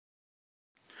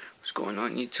What's going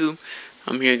on YouTube?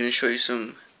 I'm here gonna show you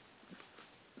some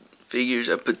figures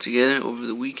I put together over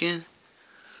the weekend.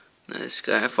 Now, this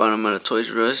guy, I found him at a Toys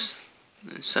R Us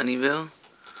in Sunnyvale.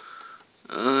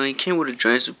 He came with a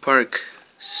Jurassic Park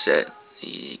set.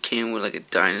 He came with like a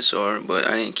dinosaur, but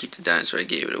I didn't keep the dinosaur. I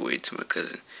gave it away to my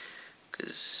cousin,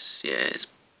 cause yeah,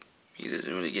 he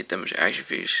doesn't really get that much action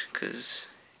figures, cause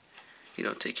he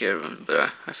don't take care of them.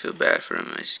 But I feel bad for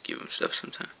him. I just give him stuff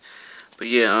sometimes. But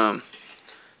yeah,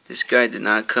 this guy did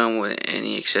not come with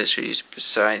any accessories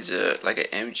besides like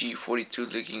an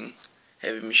MG42 looking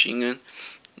heavy machine gun,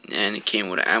 and it came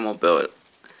with an ammo belt.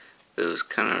 It was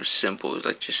kind of simple, it was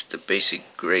like just the basic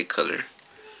gray color.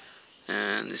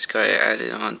 And this guy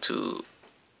added on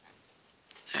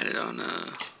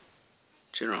a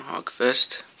General Hawk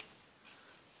vest.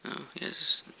 He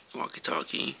has a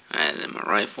walkie-talkie. I added him a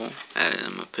rifle. Added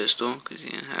him a pistol because he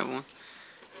didn't have one.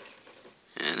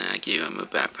 And I gave him a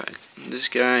backpack. This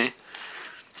guy,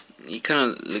 he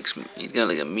kind of looks, he's got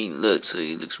like a mean look, so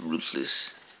he looks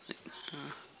ruthless.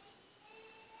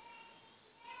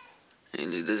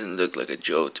 It doesn't look like a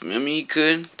joke to me. I mean, he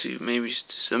could to maybe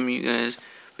to some of you guys,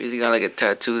 but he's got like a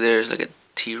tattoo there. It's like a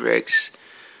T-Rex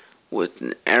with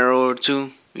an arrow or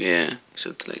two. Yeah,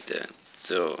 something like that.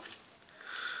 So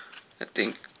I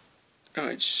think I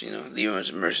might just leave him as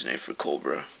a mercenary for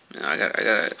Cobra. I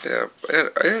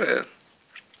gotta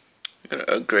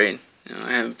upgrade.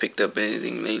 I haven't picked up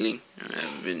anything lately. I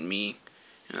haven't been me.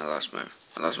 I lost one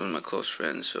of my close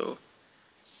friends, so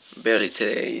barely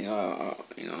today.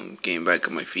 I'm getting back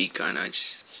on my feet, kind of. I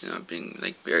just, I've been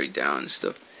like very down and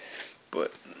stuff.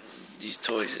 But these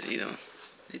toys,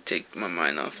 they take my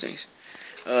mind off things.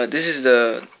 This is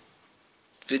the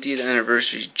 50th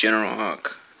anniversary General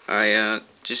Hawk. I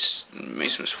just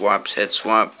made some swaps, head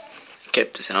swap,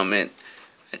 kept his helmet.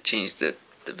 I changed the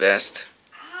vest.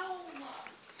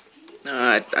 No,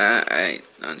 I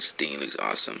honestly think it looks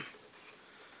awesome.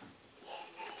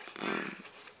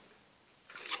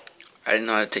 I didn't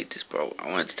know how to take this part.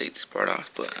 I wanted to take this part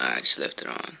off, but I just left it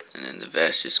on. And then the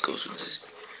vest just goes with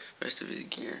the rest of his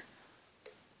gear.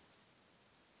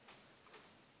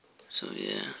 So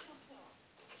yeah.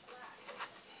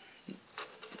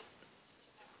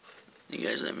 You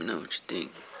guys let me know what you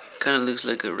think. Kind of looks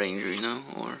like a ranger,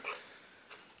 or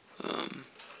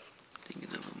thinking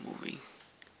of a movie.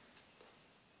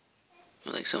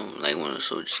 Like one of the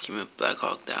soldiers came up Black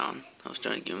Hawk Down. I was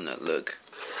trying to give him that look.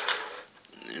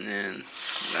 And then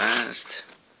last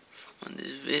on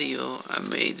this video, I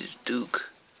made this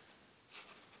Duke.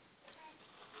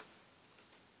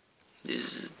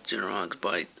 This is General Hawk's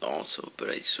body also, but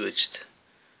I switched.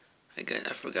 I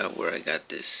forgot where I got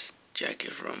this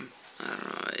jacket from. I don't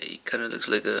know. It kind of looks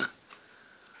like an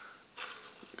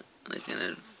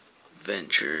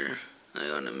adventure,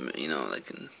 like on a like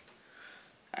an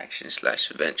action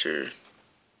slash adventure,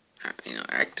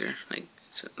 actor,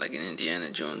 like an Indiana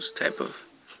Jones type of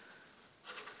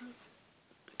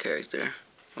character,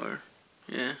 or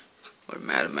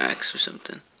Mad Max or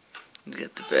something. You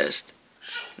get the vest,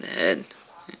 the head,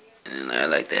 and I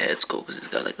like the head sculpt because it's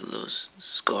got like a little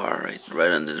scar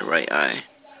right under the right eye.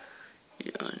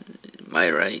 My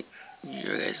right,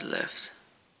 your guys' left.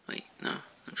 Wait, no,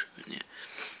 I'm tripping.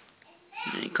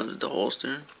 Yeah. And it comes with the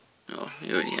holster. Oh,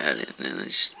 you already had it. And then I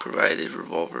just provided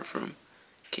revolver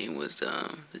came with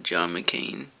the John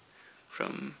McCain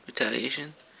from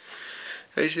Retaliation.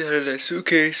 I just had that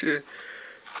suitcase. Yeah,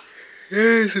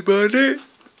 that's about it.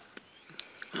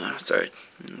 Sorry,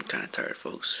 I'm kind of tired,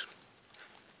 folks.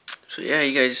 So yeah,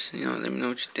 you guys, let me know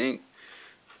what you think.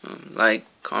 Like,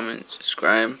 comment,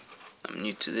 subscribe. I'm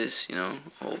new to this,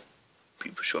 hope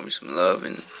people show me some love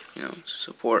and,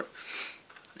 support.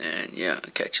 And yeah,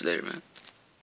 I'll catch you later, man.